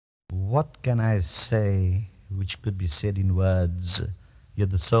What can I say which could be said in words?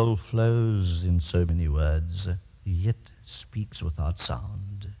 Yet the soul flows in so many words, yet speaks without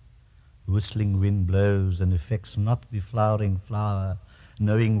sound. Whistling wind blows and affects not the flowering flower,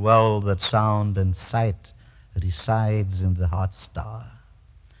 knowing well that sound and sight resides in the heart's tower.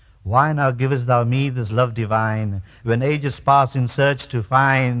 Why now givest thou me this love divine, when ages pass in search to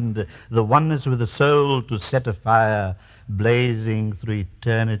find the oneness with the soul to set afire, blazing through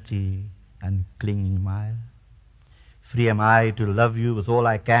eternity and clinging mire? Free am I to love you with all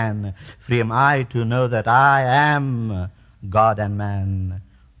I can, free am I to know that I am God and man.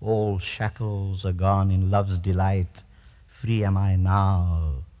 All shackles are gone in love's delight, free am I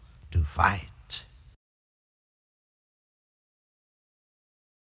now to fight.